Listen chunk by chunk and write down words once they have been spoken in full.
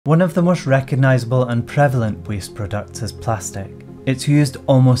One of the most recognisable and prevalent waste products is plastic. It's used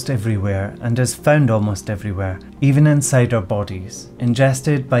almost everywhere and is found almost everywhere, even inside our bodies,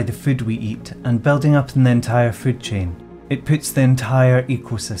 ingested by the food we eat and building up in the entire food chain. It puts the entire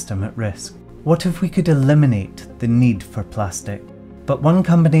ecosystem at risk. What if we could eliminate the need for plastic? But one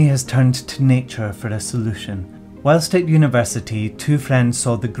company has turned to nature for a solution. Whilst at university, two friends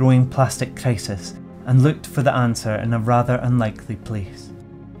saw the growing plastic crisis and looked for the answer in a rather unlikely place.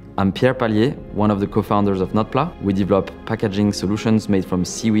 I'm Pierre Pallier, one of the co-founders of Notpla. We develop packaging solutions made from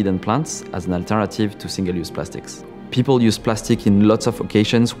seaweed and plants as an alternative to single-use plastics. People use plastic in lots of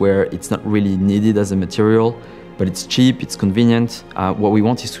occasions where it's not really needed as a material, but it's cheap, it's convenient. What we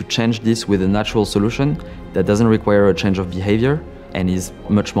want is to change this with a natural solution that doesn't require a change of behavior and is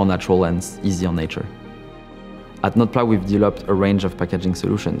much more natural and easy on nature. At Notpla, we've developed a range of packaging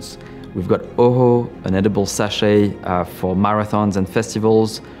solutions. We've got Oho, an edible sachet for marathons and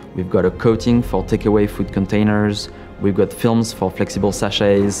festivals. We've got a coating for takeaway food containers. We've got films for flexible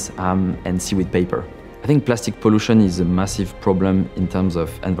sachets and seaweed paper. I think plastic pollution is a massive problem in terms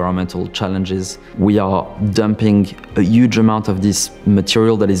of environmental challenges. We are dumping a huge amount of this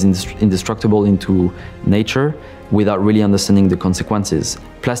material that is indestructible into nature without really understanding the consequences.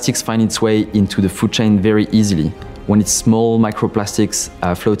 Plastics find its way into the food chain very easily. When it's small microplastics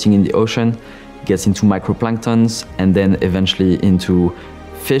floating in the ocean, it gets into microplanktons and then eventually into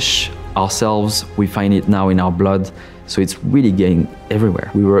fish. Ourselves, we find it now in our blood, so it's really getting everywhere.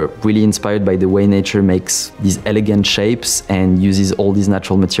 We were really inspired by the way nature makes these elegant shapes and uses all these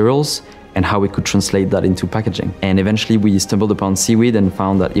natural materials and how we could translate that into packaging. And eventually we stumbled upon seaweed and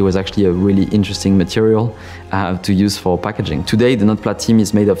found that it was actually a really interesting material to use for packaging. Today, the Notpla team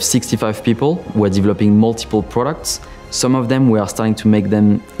is made of 65 people. We're developing multiple products. Some of them, we are starting to make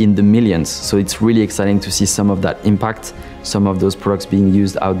them in the millions. So it's really exciting to see some of that impact, some of those products being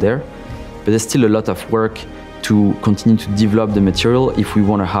used out there. But there's still a lot of work to continue to develop the material if we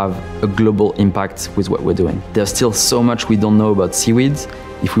want to have a global impact with what we're doing. There's still so much we don't know about seaweed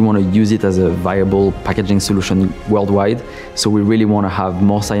if we want to use it as a viable packaging solution worldwide. So we really want to have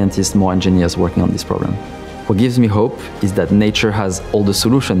more scientists, more engineers working on this problem. What gives me hope is that nature has all the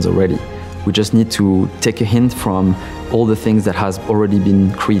solutions already. We just need to take a hint from all the things that has already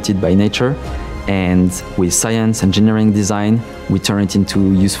been created by nature, and with science, engineering, design, we turn it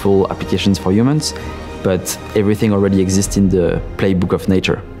into useful applications for humans, but everything already exists in the playbook of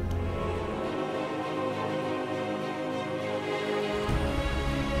nature.